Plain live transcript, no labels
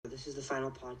This is the final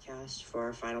podcast for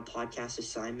our final podcast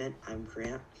assignment. I'm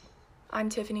Grant. I'm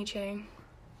Tiffany Chang.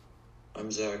 I'm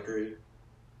Zachary.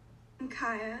 I'm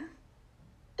Kaya.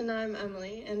 And I'm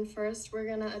Emily. And first, we're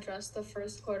going to address the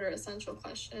first quarter essential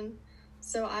question.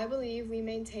 So I believe we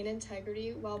maintain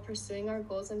integrity while pursuing our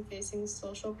goals and facing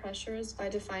social pressures by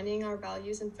defining our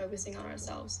values and focusing on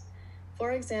ourselves.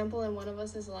 For example, in One of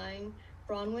Us is Lying,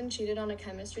 Bronwyn cheated on a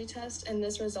chemistry test, and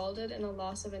this resulted in a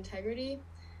loss of integrity.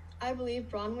 I believe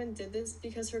Bronwyn did this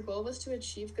because her goal was to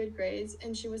achieve good grades,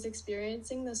 and she was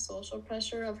experiencing the social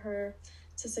pressure of her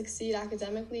to succeed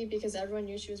academically because everyone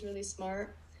knew she was really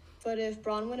smart. But if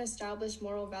Bronwyn established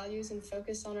moral values and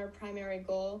focused on her primary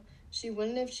goal, she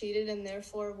wouldn't have cheated and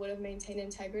therefore would have maintained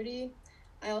integrity.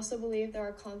 I also believe there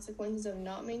are consequences of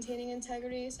not maintaining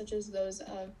integrity, such as those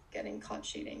of getting caught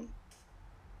cheating.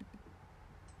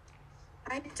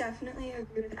 I definitely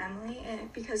agree with Emily,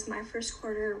 because my first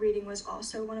quarter reading was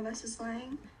also One of Us is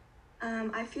Lying.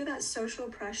 I feel that social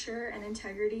pressure and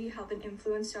integrity held an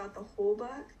influence throughout the whole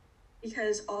book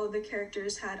because all of the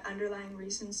characters had underlying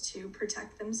reasons to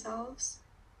protect themselves.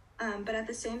 But at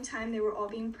the same time, they were all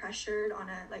being pressured on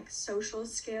a social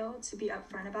scale to be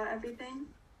upfront about everything,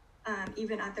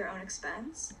 even at their own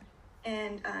expense.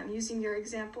 And using your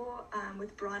example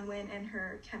with Bronwyn and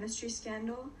her chemistry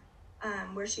scandal,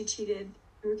 where she cheated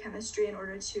through chemistry in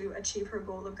order to achieve her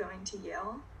goal of going to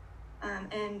Yale.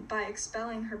 And by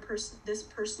expelling this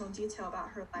personal detail about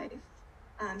her life,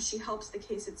 she helps the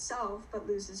case itself, but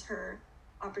loses her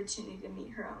opportunity to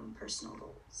meet her own personal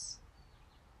goals.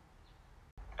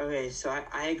 Okay, so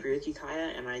I agree with you,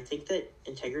 Kaya, and I think that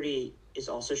integrity is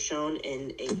also shown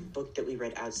in a book that we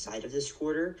read outside of this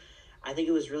quarter. I think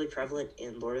it was really prevalent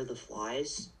in Lord of the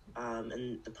Flies,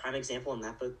 and the prime example in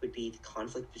that book would be the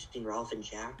conflict between Ralph and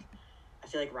Jack. I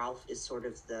feel like Ralph is sort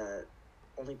of the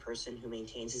only person who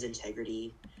maintains his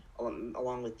integrity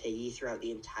along with Piggy throughout the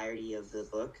entirety of the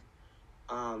book.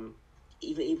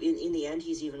 Even in the end,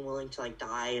 he's even willing to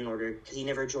die in order, because he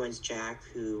never joins Jack,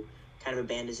 who kind of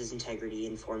abandons his integrity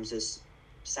and forms this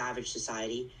savage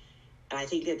society. And I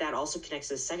think that also connects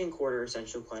to the second quarter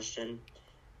essential question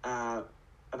about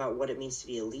what it means to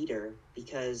be a leader,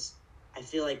 because I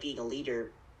feel like being a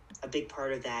leader, a big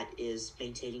part of that is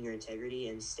maintaining your integrity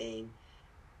and staying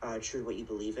true to what you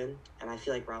believe in. And I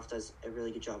feel like Ralph does a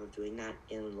really good job of doing that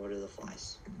in Lord of the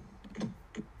Flies.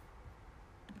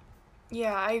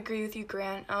 Yeah, I agree with you,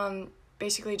 Grant.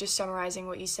 Basically just summarizing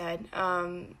what you said.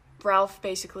 Ralph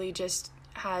basically just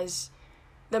has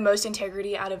the most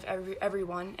integrity out of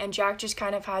everyone, and Jack just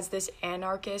kind of has this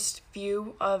anarchist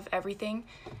view of everything,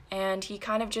 and he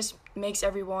kind of just makes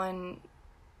everyone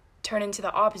turn into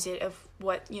the opposite of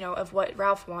what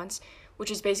Ralph wants,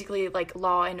 which is basically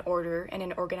law and order and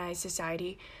an organized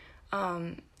society.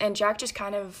 And Jack just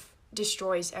kind of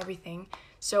destroys everything.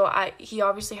 So he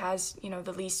obviously has,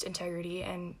 the least integrity,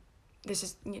 and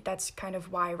that's kind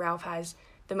of why Ralph has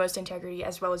the most integrity,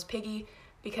 as well as Piggy,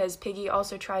 because Piggy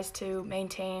also tries to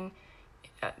maintain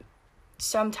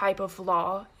some type of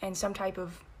law and some type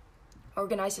of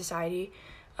organized society,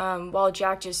 while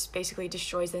Jack just basically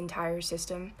destroys the entire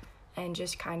system and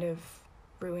just kind of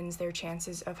ruins their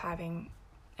chances of having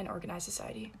an organized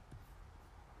society.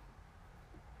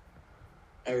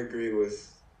 I agree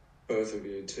with both of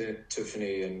you,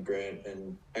 Tiffany and Grant,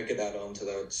 and I could add on to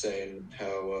that saying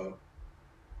how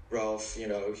Ralph, he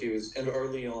was, and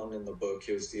early on in the book,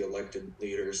 he was the elected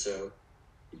leader, so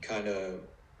he kind of,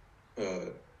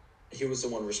 he was the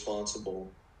one responsible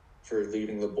for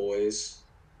leading the boys,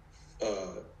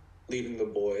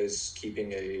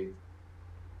 keeping a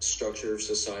structure of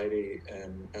society,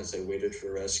 and as they waited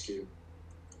for rescue.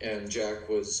 And Jack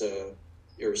was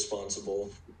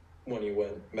irresponsible when he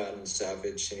went mad and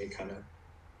savage, and he kind of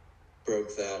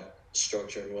broke that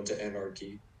structure and went to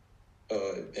anarchy.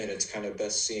 And it's kind of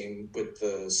best seen with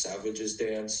the Savages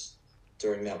dance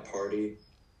during that party,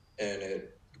 and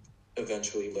it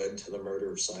eventually led to the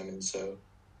murder of Simon. So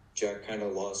Jack kind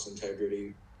of lost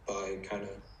integrity by kind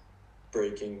of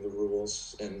breaking the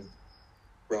rules, and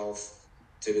Ralph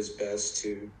did his best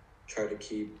to try to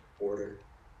keep order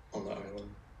on the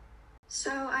island. So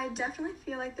I definitely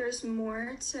feel like there's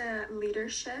more to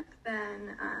leadership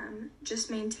than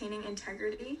just maintaining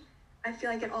integrity. I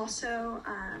feel like it also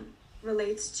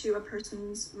relates to a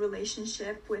person's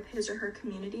relationship with his or her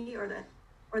community or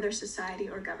their society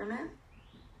or government.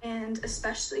 And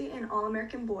especially in All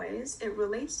American Boys, it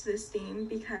relates to this theme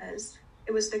because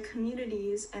it was the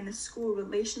communities and the school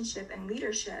relationship and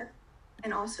leadership,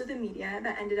 and also the media,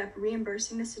 that ended up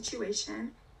reimbursing the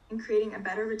situation and creating a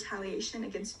better retaliation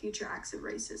against future acts of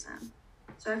racism.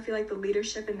 So I feel like the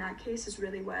leadership in that case is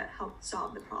really what helped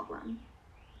solve the problem.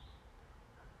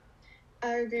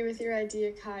 I agree with your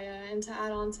idea, Kaya. And to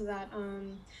add on to that,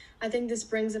 I think this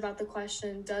brings about the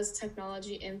question, does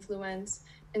technology influence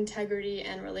integrity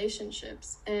and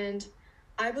relationships? And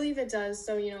I believe it does.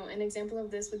 So, an example of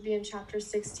this would be in chapter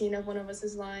 16 of One of Us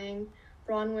is Lying.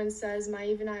 Bronwyn says,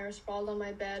 Maeve and I are sprawled on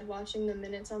my bed watching the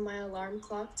minutes on my alarm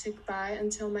clock tick by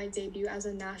until my debut as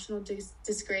a national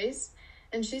disgrace.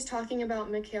 And she's talking about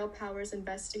Mikhail Powers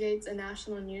Investigates, a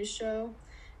national news show.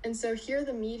 And so here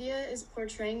the media is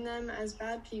portraying them as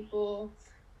bad people,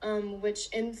 which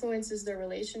influences the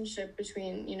relationship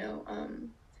between,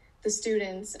 the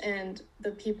students and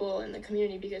the people in the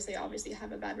community, because they obviously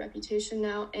have a bad reputation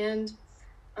now. And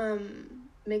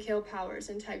Mikhail Powers'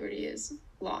 integrity is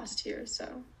lost here, so.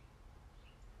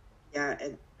 Yeah,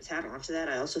 and to add on to that,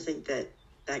 I also think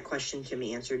that question can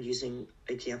be answered using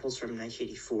examples from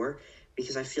 1984,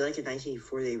 because I feel like in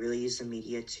 1984 they really used the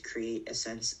media to create a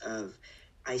sense of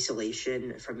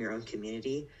isolation from your own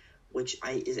community, which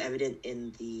is evident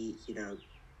in the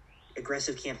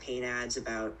aggressive campaign ads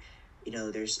about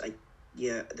there's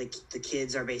the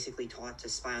kids are basically taught to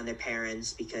spy on their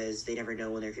parents because they never know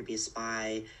when there could be a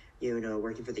spy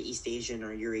working for the East Asian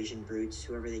or Eurasian brutes,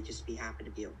 whoever they just happen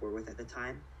to be at war with at the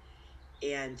time.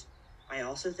 And I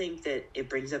also think that it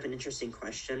brings up an interesting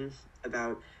question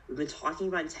about, we've been talking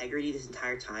about integrity this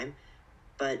entire time,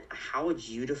 but how would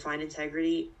you define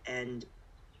integrity? And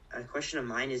a question of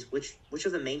mine is, which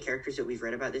of the main characters that we've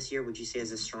read about this year would you say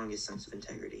has the strongest sense of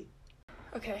integrity?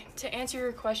 Okay, to answer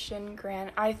your question,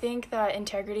 Grant, I think that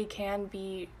integrity can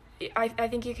be, I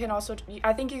think you can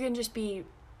just be,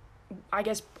 I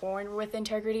guess, born with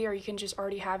integrity, or you can just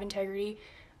already have integrity,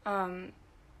 I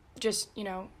guess,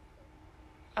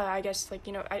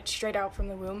 straight out from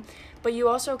the womb. But you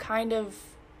also kind of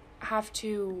have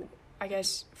to, I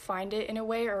guess, find it in a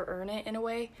way or earn it in a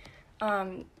way,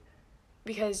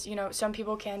 because, some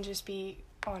people can just be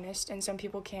honest and some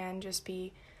people can just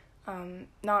be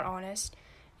not honest.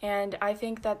 And I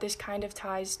think that this kind of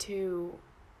ties to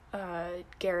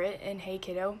Garrett in Hey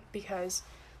Kiddo, because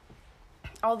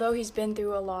although he's been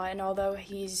through a lot and although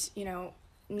he's,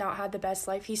 not had the best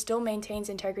life, he still maintains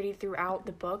integrity throughout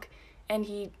the book, and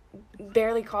he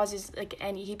barely causes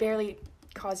any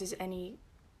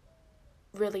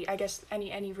really, I guess,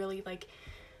 any really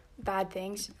bad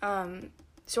things.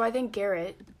 So I think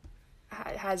Garrett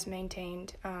has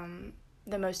maintained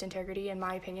the most integrity, in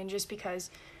my opinion, just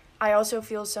because I also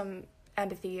feel some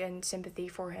empathy and sympathy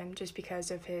for him just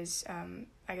because of his,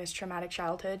 I guess, traumatic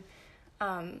childhood.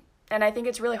 And I think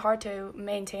it's really hard to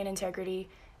maintain integrity,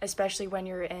 especially when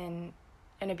you're in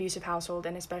an abusive household,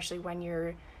 and especially when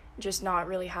you're just not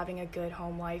really having a good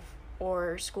home life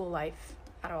or school life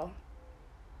at all.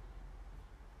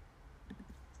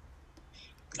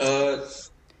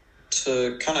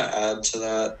 To kind of add to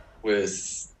that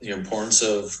with the importance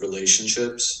of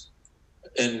relationships,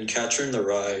 in Catcher in the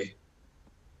Rye,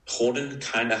 Holden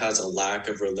kind of has a lack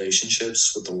of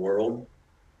relationships with the world,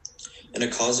 and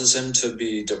it causes him to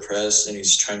be depressed, and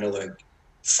he's trying to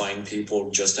find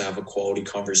people just to have a quality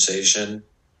conversation.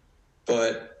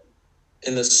 But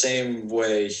in the same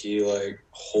way, he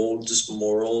holds his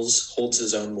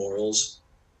own morals,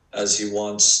 as he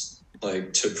wants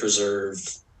to preserve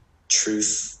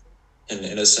truth and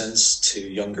innocence to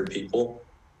younger people.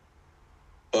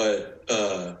 But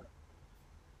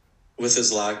with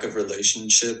his lack of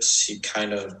relationships, he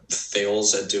kind of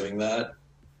fails at doing that.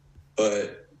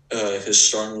 But his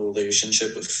strong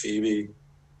relationship with Phoebe,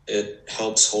 it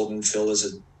helps Holden fill his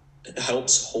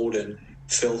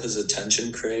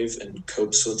attention crave and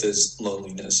copes with his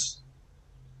loneliness.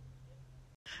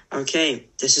 Okay,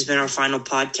 this has been our final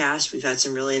podcast. We've had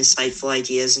some really insightful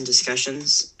ideas and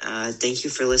discussions. Thank you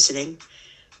for listening.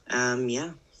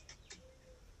 Yeah.